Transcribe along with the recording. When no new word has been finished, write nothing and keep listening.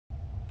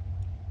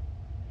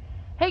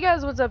Hey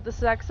guys, what's up? This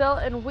is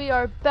Axelle, and we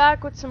are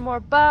back with some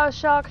more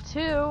Bioshock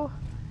 2.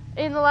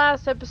 In the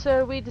last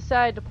episode, we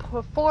decided to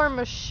perform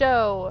a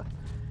show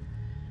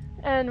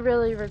and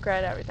really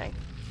regret everything.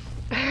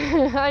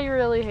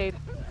 I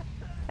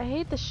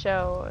hate the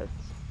show.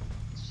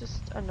 It's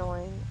just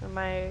annoying in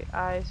my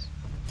eyes.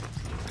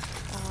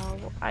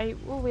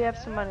 We have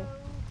some money.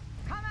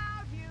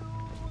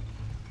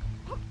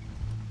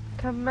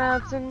 Come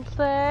out and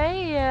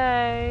play,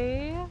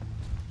 yay!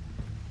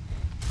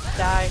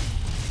 Die.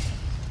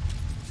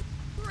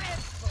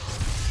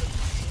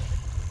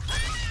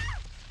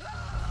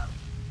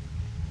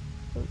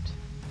 Boot.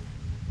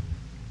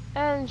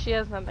 And she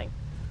has nothing.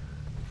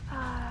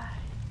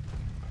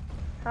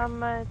 How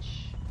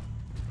much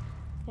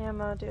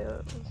ammo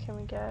can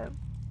we get?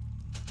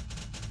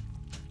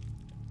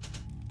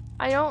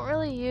 I don't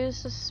really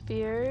use the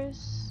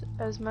spears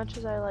as much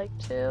as I like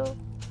to.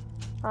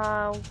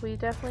 We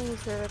definitely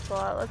use rivets a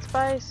lot. Let's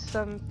buy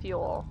some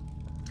fuel.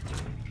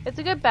 It's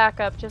a good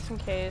backup just in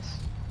case.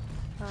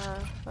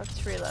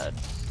 Let's reload.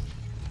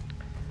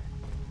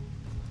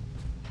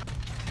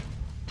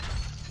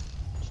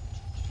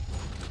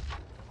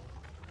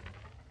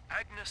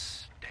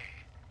 Agnes Day.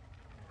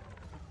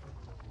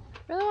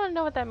 Really want to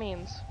know what that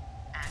means.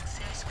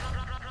 Access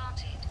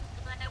granted.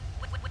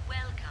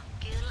 Welcome,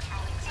 Gil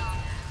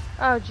Alexander.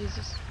 Oh,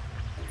 Jesus.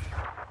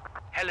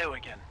 Hello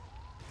again.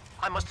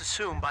 I must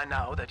assume by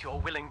now that you're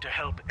willing to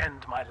help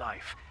end my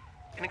life.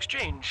 In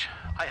exchange,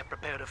 I have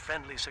prepared a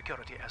friendly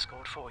security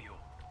escort for you.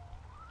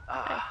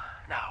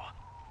 Now,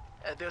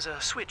 there's a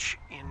switch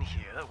in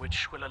here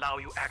which will allow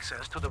you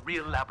access to the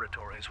real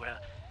laboratories where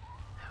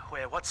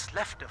what's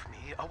left of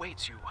me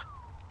awaits you.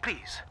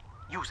 Please,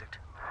 use it.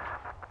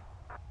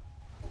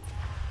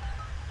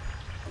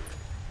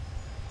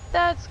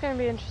 That's gonna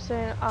be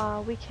interesting.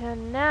 We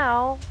can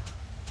now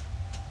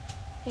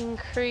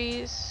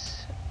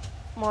increase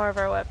more of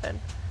our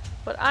weapon.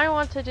 What I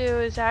want to do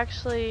is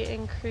actually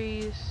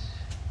increase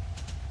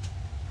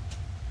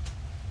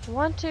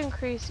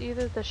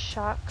either the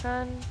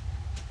shotgun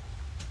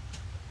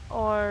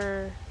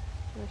or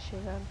the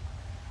machine gun.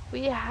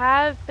 We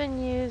have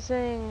been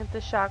using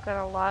the shotgun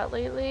a lot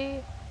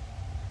lately,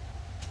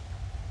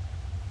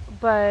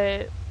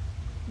 but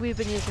we've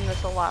been using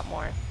this a lot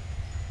more.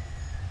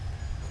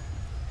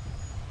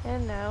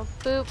 And now,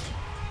 boop.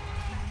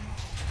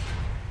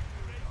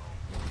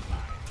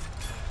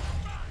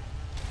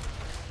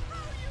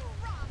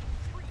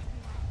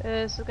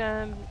 This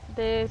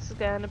is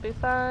gonna be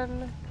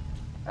fun.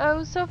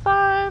 Oh, so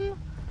fun!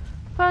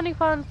 Funny,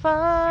 fun,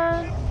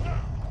 fun!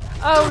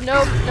 Oh,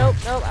 nope,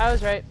 I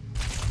was right.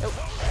 Nope.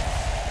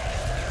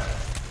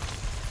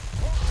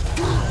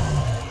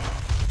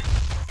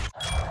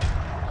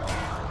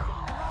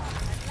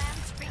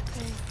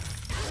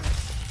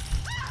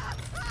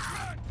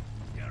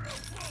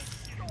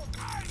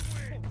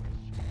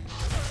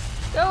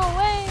 Go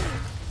away!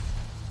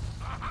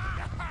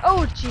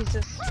 Oh,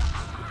 Jesus.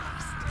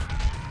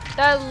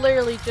 That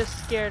literally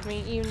just scared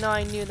me, even though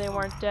I knew they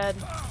weren't dead.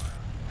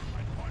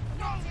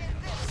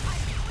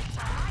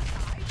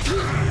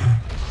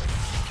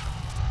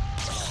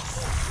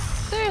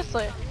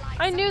 Seriously,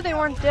 I knew they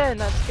weren't dead and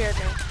that scared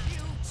me.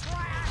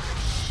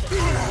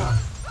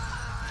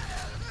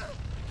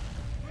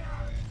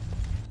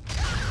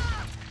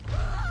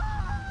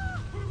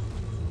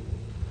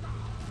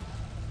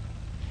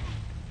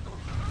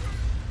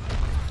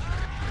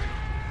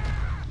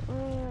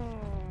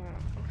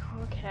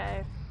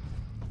 Okay.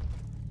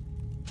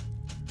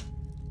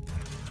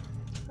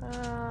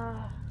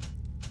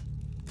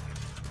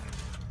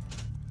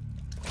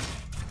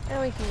 And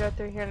we can go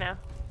through here now.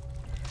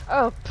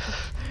 Oh,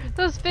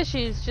 those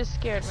fishies just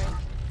scared me.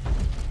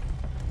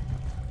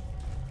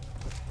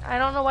 I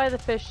don't know why the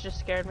fish just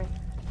scared me.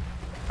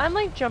 I'm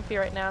like jumpy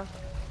right now.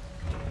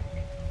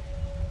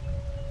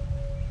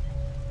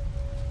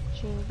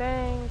 Gene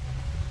bang.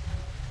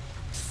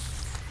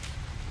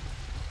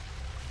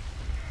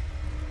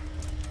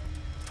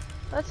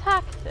 Let's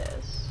hack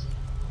this.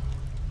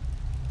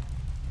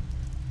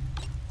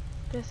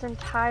 This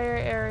entire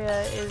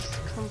area is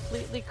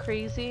completely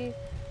crazy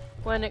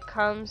when it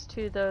comes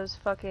to those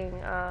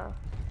fucking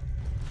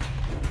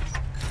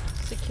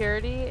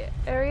security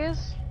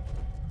areas.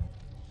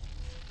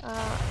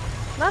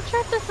 Not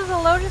sure if this is a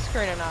loading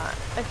screen or not.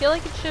 I feel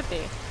like it should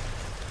be.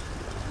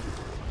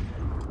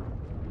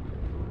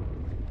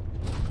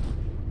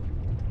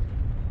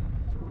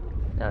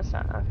 No, it's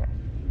not. Okay.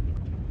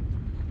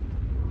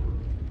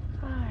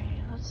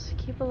 Alright, let's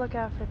keep a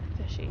lookout for the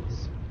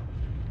fishies.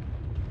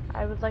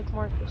 I would like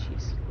more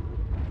fishies.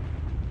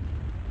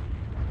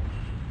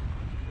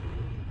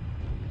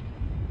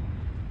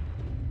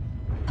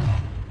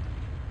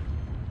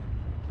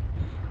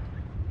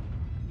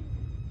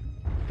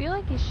 I feel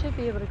like you should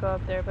be able to go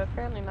up there, but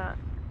apparently not.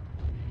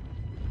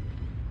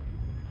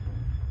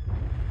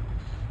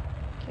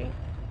 Okay.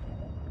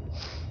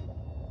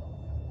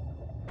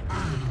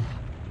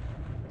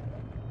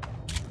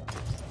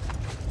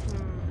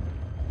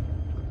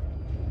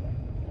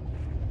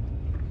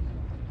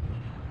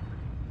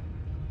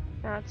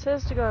 Now it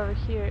says to go over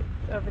here,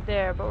 over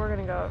there, but we're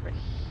gonna go over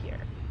here.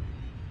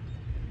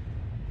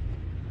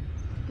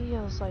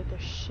 Feels like there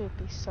should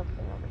be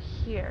something over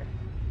here.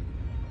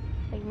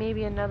 Like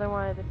maybe another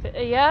one of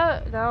the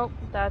yeah, no,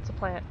 that's a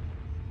plant.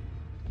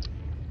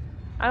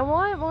 I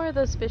want more of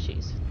those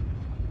fishies.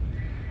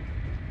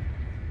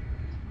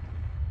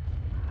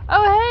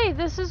 Oh hey,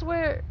 this is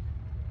where...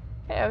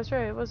 Hey, I was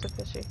right, it was a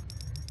fishy.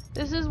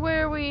 This is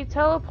where we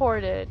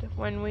teleported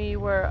when we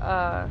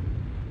were,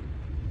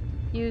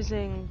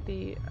 using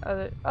the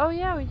other... Oh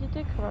yeah, you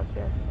did come up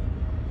here.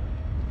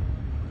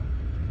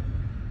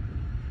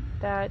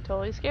 That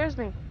totally scares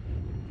me.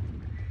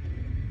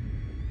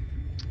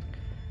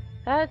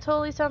 That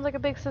totally sounds like a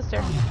big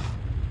sister.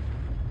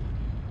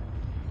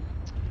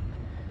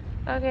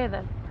 Okay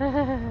then.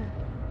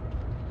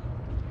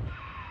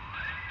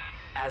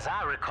 As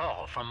I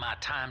recall from my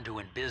time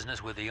doing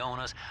business with the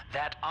owners,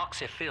 that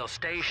Axelle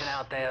station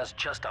out there's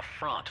just a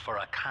front for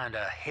a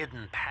kinda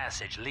hidden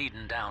passage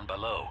leading down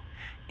below.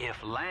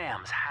 If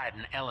Lamb's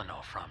hiding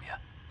Eleanor from you,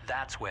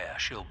 that's where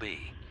she'll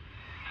be.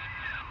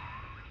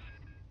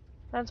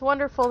 That's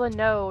wonderful to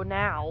know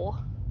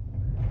now.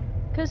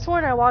 Could've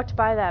sworn I walked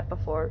by that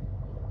before.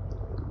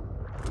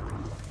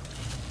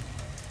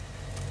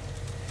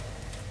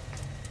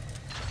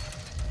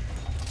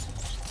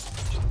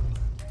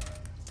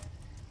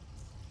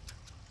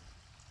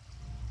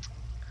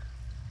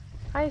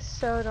 I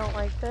so don't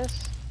like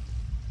this.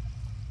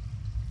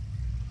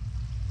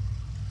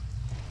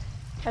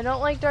 I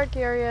don't like dark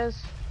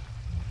areas.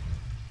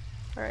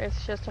 Or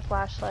it's just a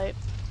flashlight.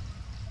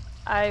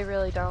 I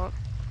really don't.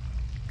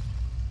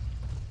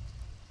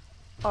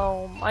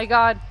 Oh my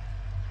god.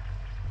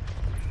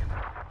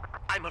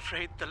 I'm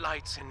afraid the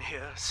lights in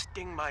here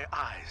sting my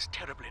eyes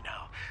terribly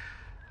now.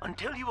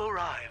 Until you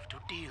arrive to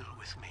deal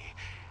with me,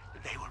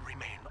 they will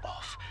remain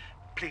off.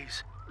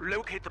 Please,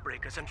 locate the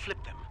breakers and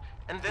flip them,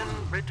 and then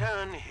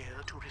return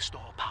here to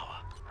restore power.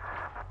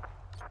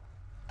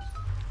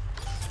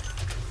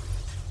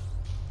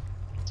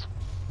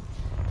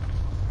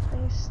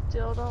 I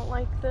still don't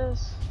like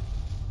this.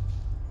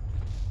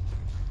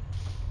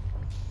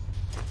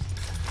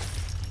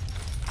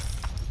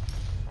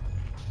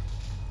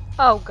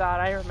 Oh god,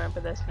 I remember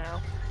this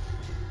now.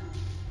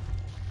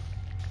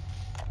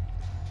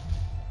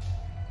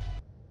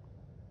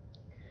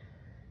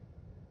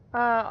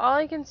 All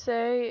I can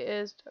say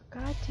is,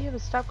 god damn it,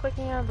 stop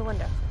clicking out of the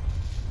window.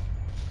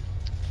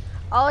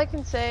 All I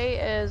can say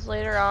is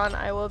later on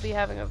I will be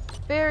having a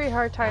very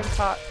hard time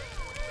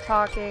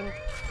talking,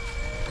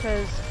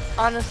 because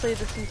honestly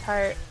this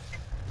entire,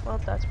 well,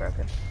 that's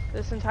broken.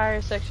 This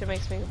entire section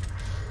makes me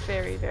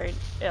very, very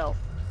ill.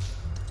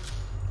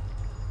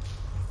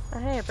 Oh,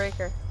 hey, a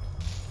breaker.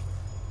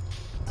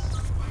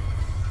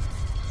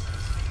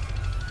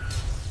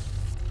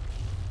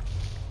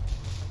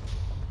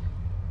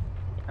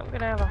 I'm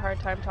gonna have a hard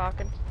time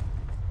talking.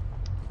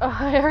 Oh,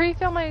 I already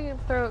feel my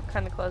throat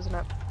kind of closing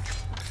up.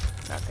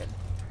 Not good.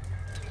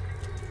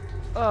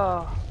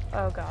 Oh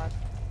god.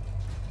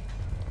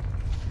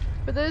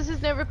 For those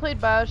who's never played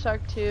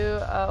Bioshock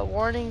 2,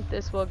 warning,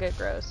 this will get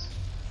gross.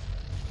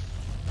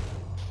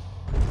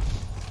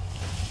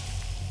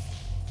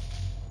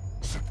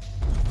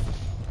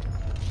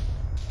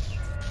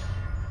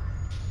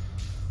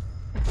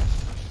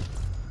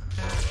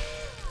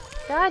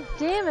 God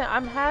damn it,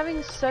 I'm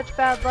having such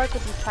bad luck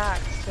with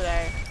attacks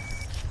today.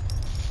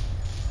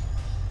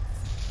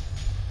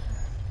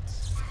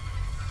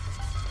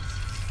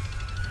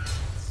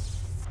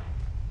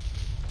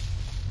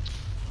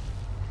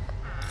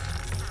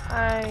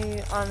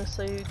 I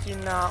honestly do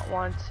not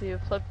want to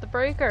flip the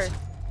breaker.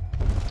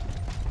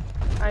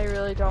 I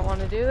really don't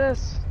want to do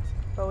this,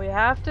 but we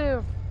have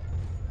to.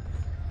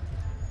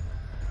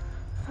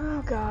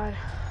 Oh god.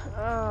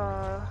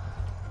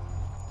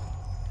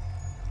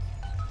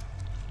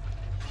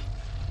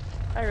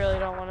 I really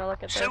don't want to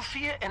look at this.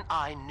 Sophia and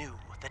I knew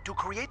that to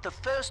create the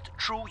first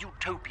true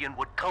utopian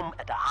would come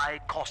at a high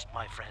cost,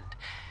 my friend.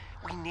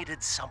 We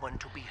needed someone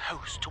to be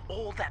host to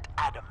all that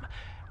Adam,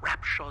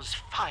 Rapture's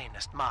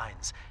finest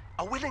minds.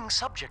 A willing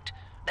subject,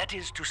 that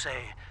is to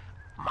say,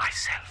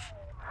 myself.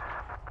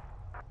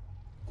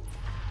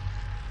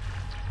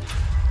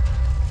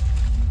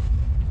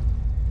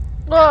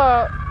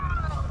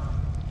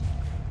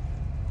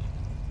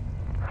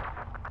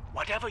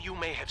 Whatever you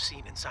may have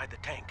seen inside the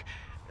tank,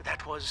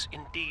 that was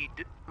indeed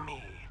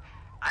me.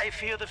 I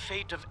fear the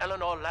fate of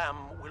Eleanor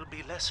Lamb will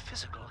be less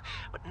physical,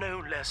 but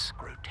no less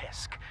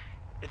grotesque.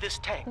 This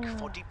tank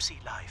for deep-sea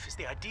life is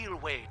the ideal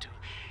way to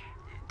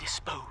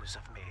dispose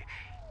of me.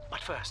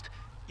 But first,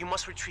 you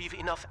must retrieve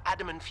enough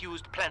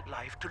Adam-infused plant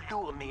life to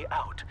lure me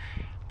out.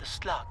 The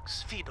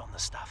slugs feed on the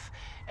stuff,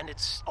 and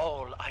it's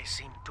all I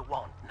seem to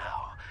want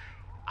now.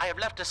 I have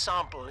left a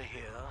sample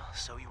here,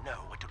 so you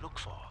know what to look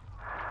for.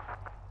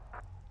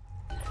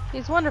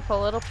 These wonderful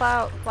little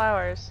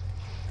flowers.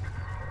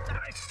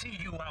 I see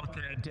you out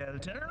there,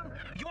 Delta.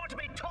 You want to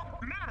be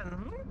top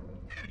man?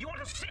 You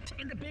want to sit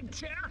in the big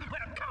chair?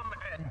 Well, come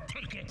and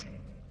take it.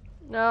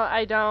 No,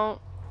 I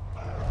don't.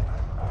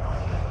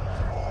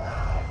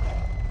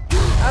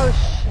 Oh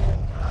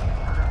shit.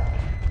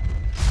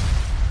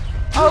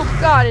 Oh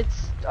god,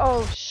 it's...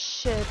 Oh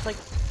shit, it's like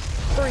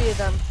 3 of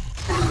them.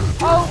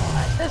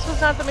 Oh, this was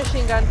not the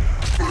machine gun.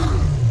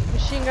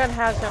 Machine gun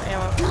has no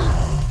ammo.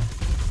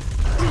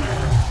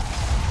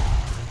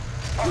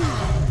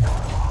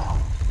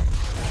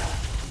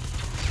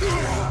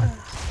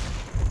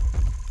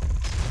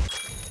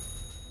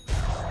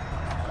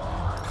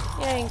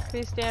 Yeah,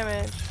 increased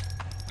damage.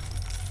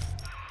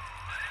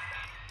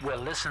 Well,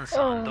 listen,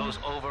 son, those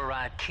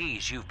override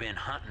keys you've been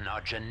hunting are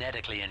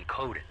genetically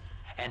encoded.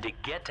 And to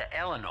get to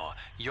Eleanor,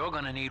 you're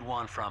gonna need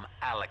one from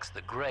Alex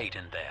the Great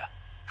in there.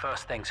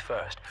 First things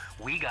first,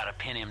 we gotta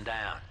pin him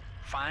down.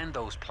 Find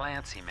those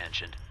plants he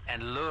mentioned,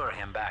 and lure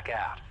him back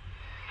out.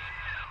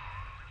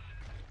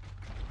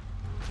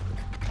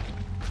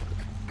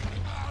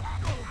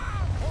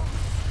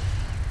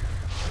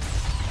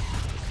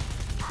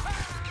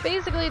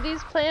 Basically,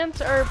 these plants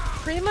are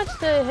pretty much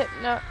the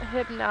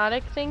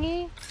hypnotic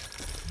thingy.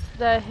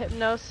 The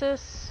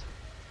hypnosis.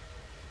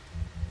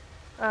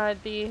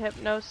 The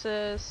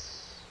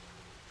hypnosis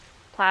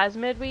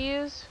plasmid we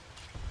use.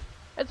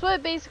 That's what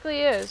it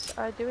basically is.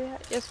 Do we?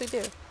 Yes, we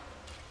do.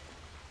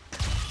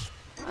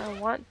 I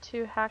want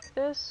to hack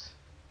this.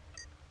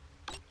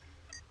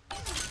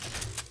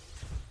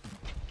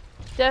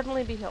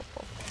 Definitely be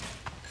helpful.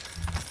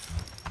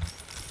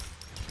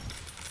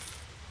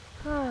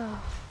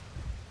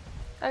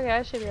 Okay,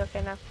 I should be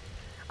okay now.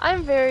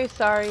 I'm very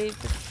sorry.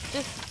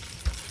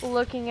 Just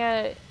looking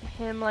at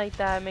him like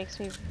that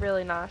makes me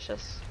really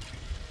nauseous.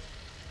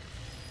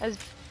 As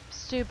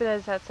stupid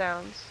as that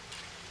sounds.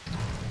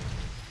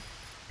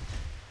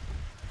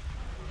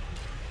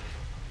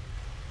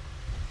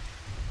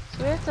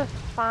 So we have to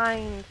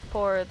find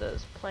 4 of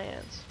those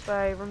plants. But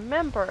I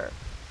remember,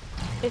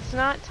 it's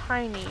not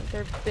tiny,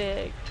 they're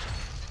big.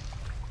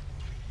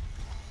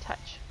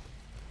 Touch.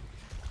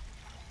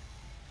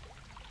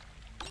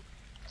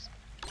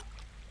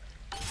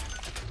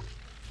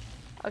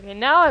 Okay,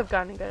 now I've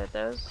gotten good at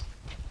those.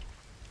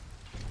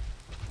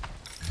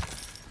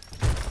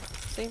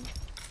 See?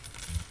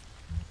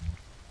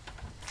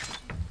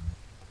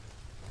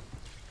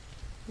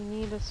 You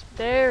need us.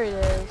 There it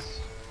is.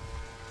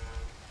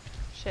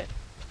 Shit.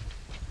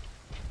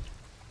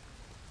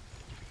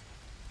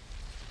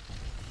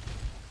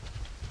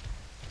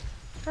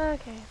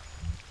 Okay.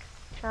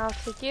 I'll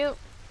take you.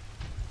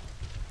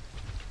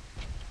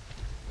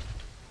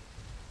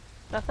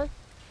 Nothing?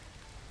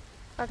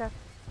 Okay.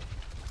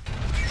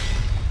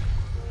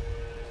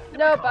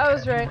 Nope, I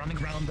was right.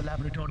 Running around the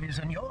laboratories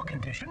in your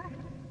condition?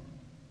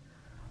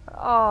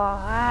 Oh,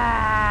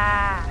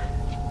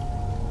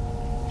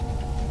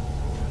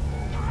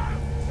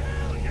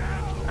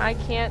 I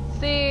can't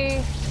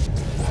see.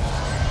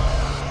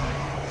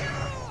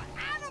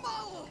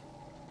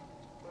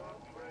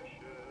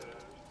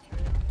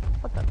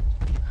 What the?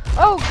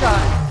 Oh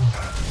god!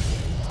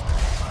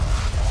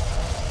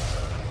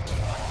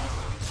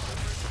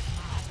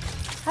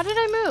 How did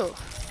I move?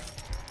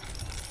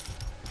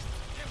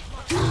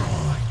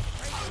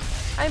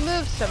 I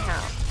moved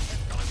somehow.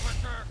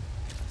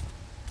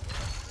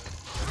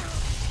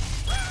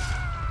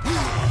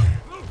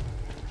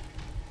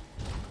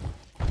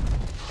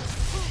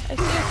 I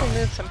seriously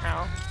moved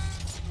somehow.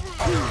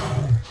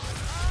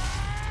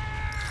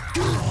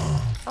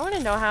 I want to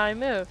know how I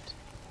moved.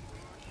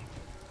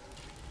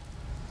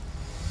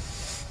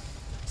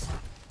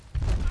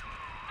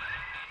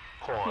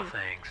 Poor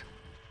things.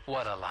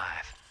 What a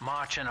life.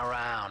 Marching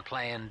around,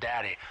 playing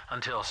daddy,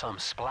 until some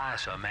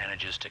splicer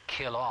manages to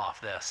kill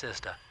off their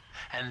sister.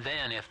 And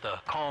then if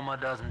the coma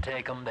doesn't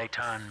take them, they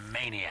turn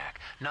maniac.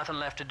 Nothing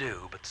left to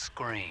do but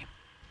scream.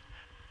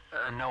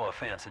 No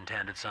offense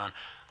intended, son.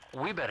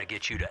 We better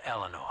get you to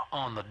Eleanor,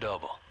 on the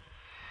double.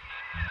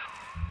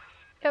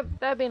 Yep,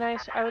 that'd be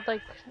nice. I would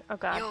like... Oh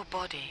god. Your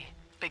body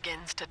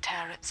begins to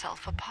tear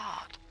itself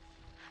apart.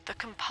 The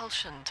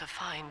compulsion to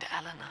find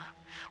Eleanor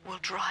will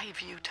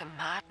drive you to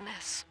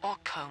madness or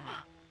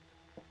coma.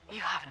 You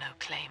have no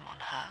claim on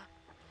her.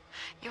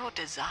 Your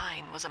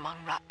design was among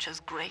Rapture's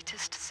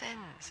greatest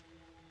sins.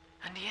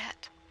 And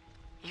yet,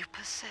 you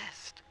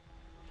persist.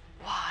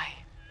 Why?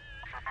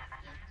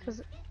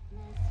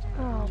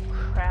 Oh,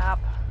 crap.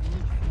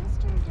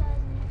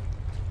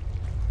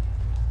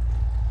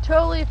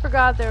 Totally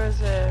forgot there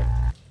was a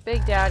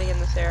Big Daddy in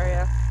this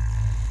area.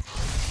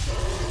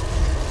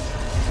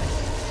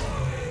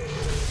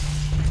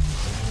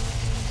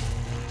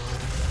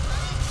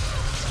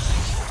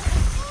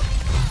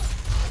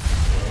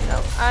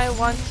 No, I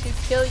want to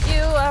kill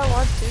you. I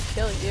want to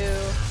kill you.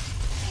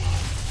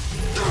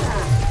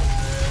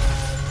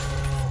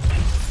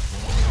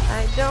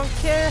 I don't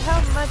care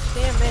how much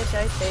damage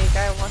I take.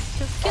 I want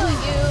to kill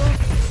you.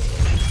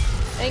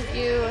 Thank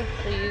you,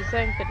 please,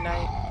 and good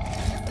night.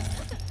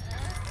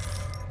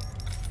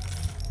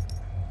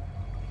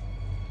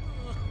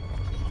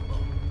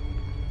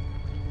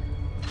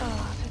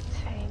 Oh, the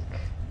tank.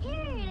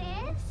 Here it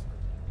is.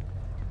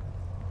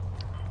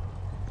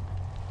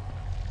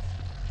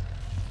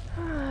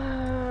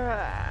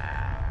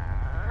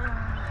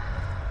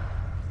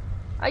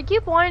 I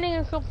keep whining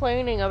and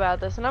complaining about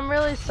this, and I'm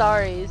really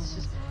sorry. It's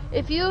just,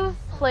 If you've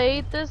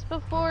played this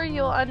before,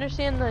 you'll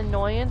understand the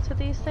annoyance of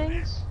these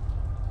things.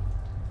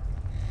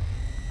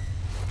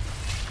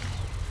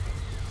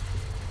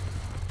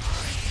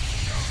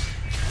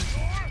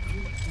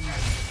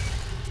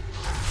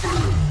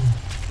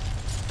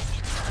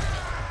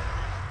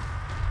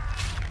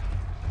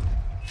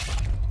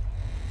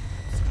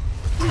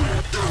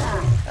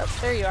 Oh,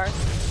 there you are.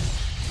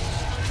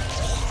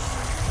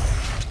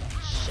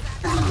 Shit.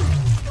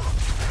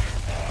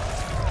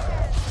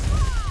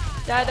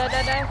 Die, die,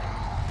 die, die.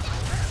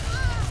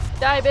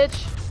 Die,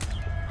 bitch.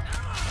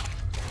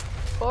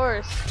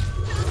 Force.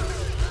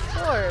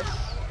 Force.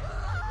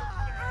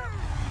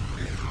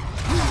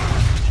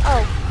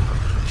 Oh.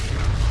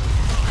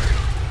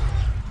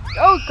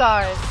 Oh,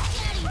 God.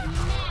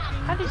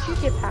 How did you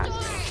get past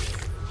me?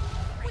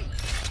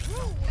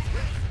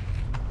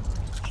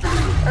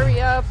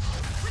 Hurry up.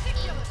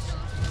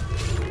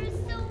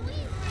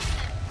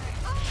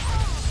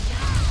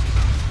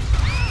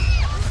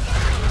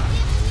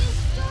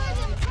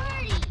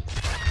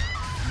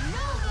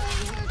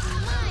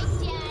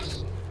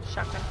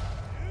 Shotgun.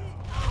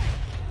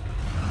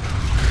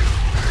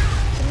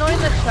 It's annoying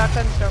that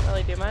shotguns don't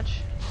really do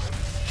much.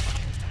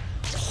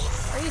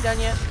 Are you done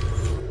yet?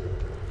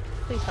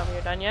 Please tell me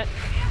you're done yet.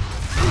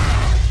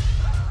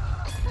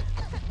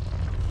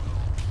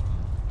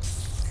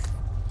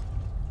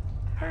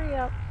 Hurry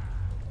up.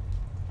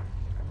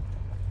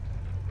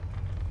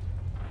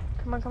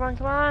 Come on, come on,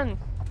 come on.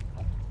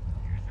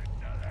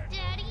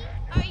 Daddy,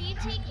 are you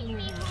taking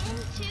me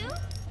home too?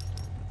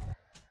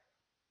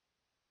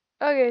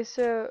 Okay,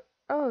 so...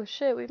 Oh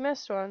shit, we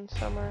missed one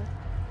somewhere.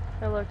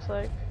 It looks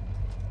like.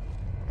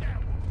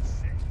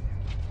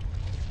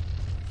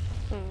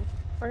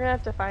 We're gonna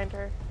have to find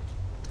her.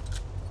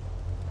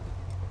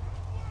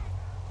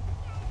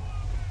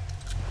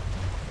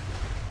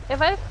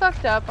 If I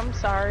fucked up, I'm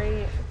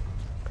sorry.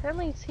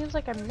 Apparently it seems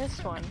like I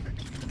missed one.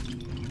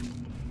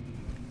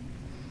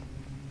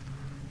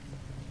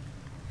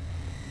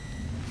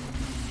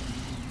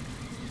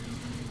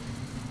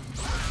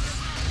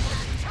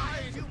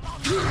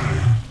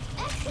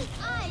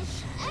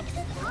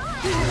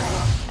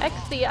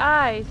 X the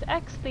eyes!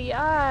 X the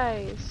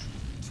eyes!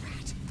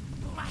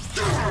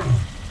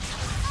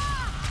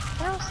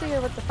 I don't see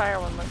what the fire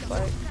one looks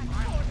like.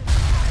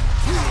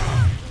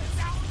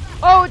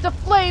 Oh, it's a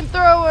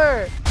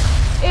flamethrower!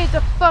 It's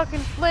a fucking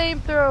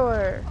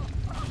flamethrower!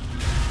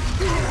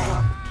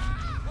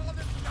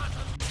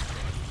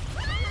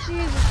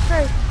 Jesus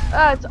Christ,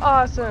 that's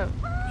awesome!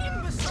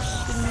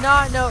 Did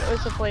not know it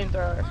was a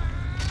flamethrower.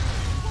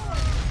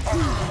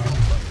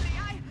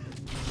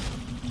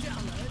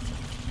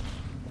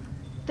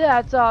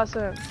 That's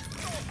awesome!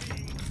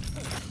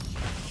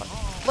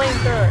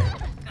 Flamethrower!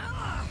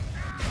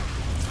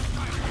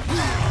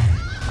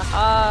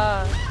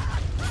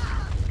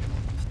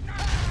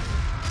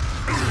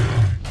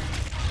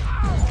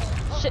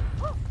 Shit.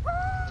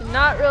 Did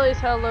not realize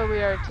how low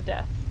we are to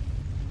death.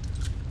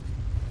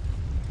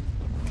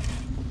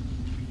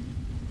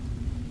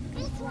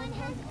 This one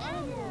has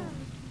Adam.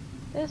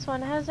 This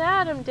one has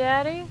Adam,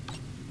 Daddy.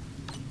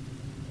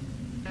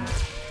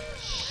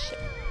 Shit.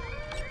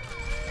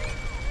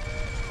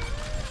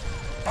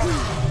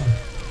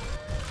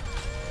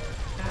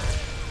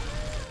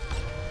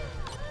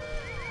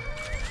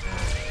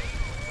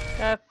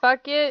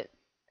 Fuck it.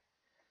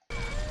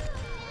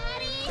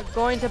 We're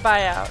going to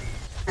buy out.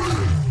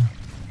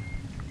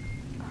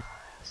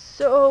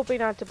 So hoping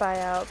not to buy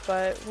out,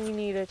 but we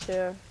needed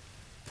to.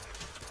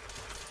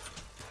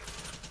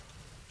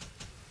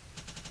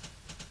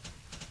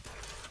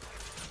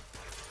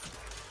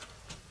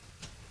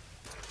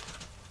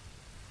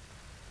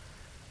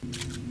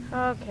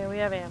 Okay, we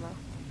have ammo.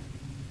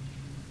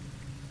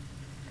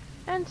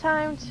 And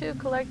time to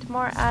collect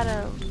more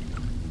atoms.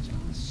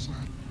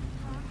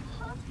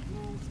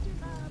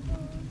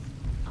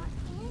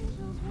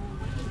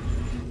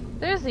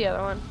 There's the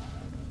other one.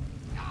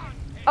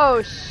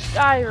 Oh,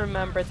 I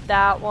remember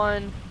that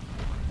one.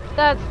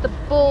 That's the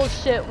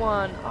bullshit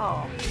one.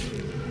 Oh,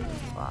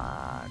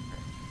 fuck.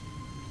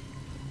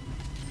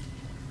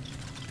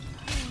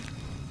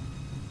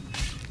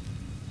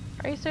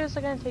 Are you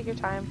seriously gonna take your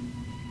time?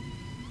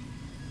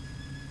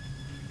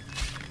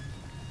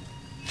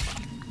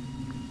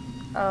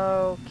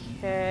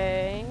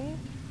 Okay.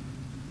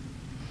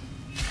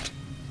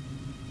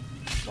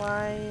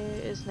 Why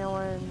is no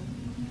one...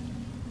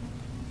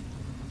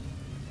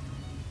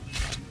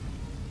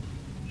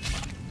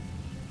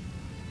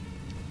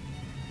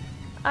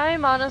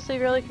 I'm honestly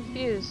really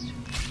confused.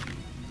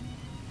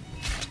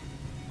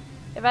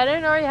 If I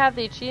didn't already have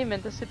the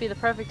achievement, this would be the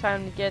perfect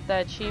time to get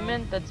that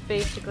achievement that's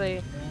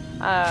basically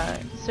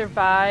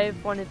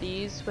survive one of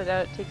these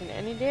without taking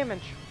any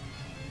damage.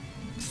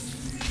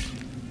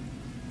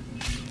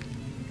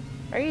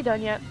 Are you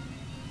done yet?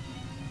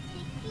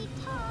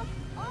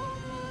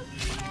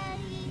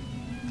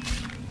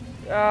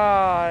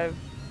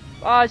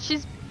 Oh,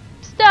 she's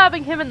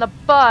stabbing him in the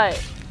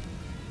butt.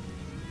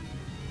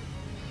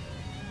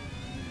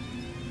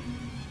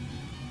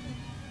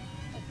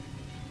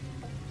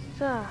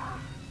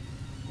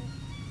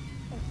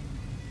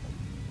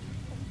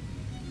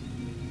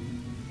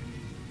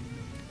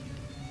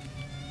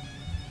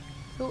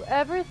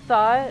 Whoever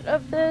thought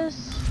of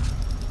this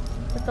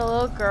with the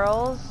little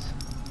girls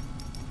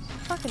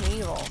is fucking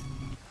evil.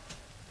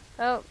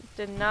 Oh,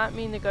 did not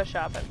mean to go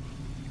shopping.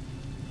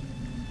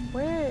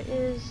 Where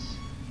is...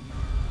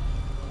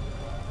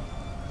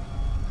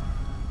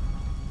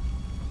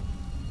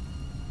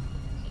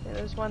 Okay,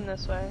 there's one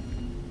this way.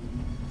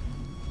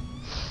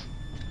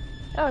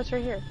 Oh, it's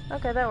right here.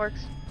 Okay, that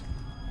works.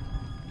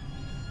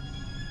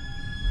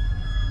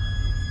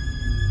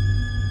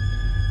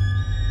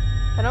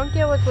 I don't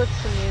get what's with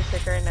the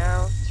music right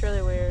now. It's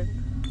really weird.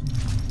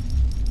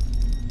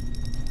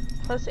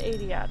 Plus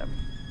 80 Adam.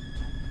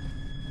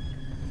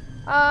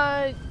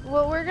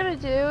 What we're gonna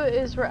do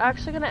is we're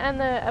actually gonna end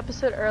the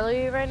episode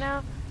early right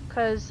now,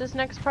 cause this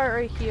next part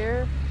right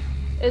here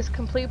is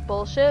complete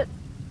bullshit,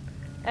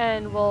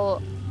 and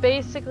will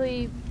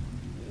basically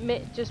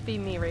just be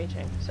me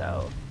raging.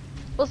 So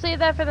we'll save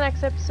that for the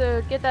next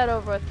episode. Get that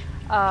over with.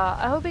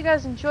 I hope you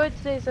guys enjoyed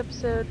today's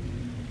episode.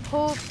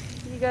 Hope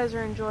you guys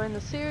are enjoying the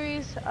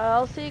series.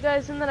 I'll see you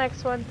guys in the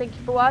next one. Thank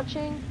you for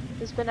watching.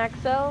 This has been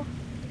Axelle.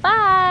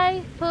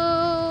 Bye.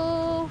 Pooh.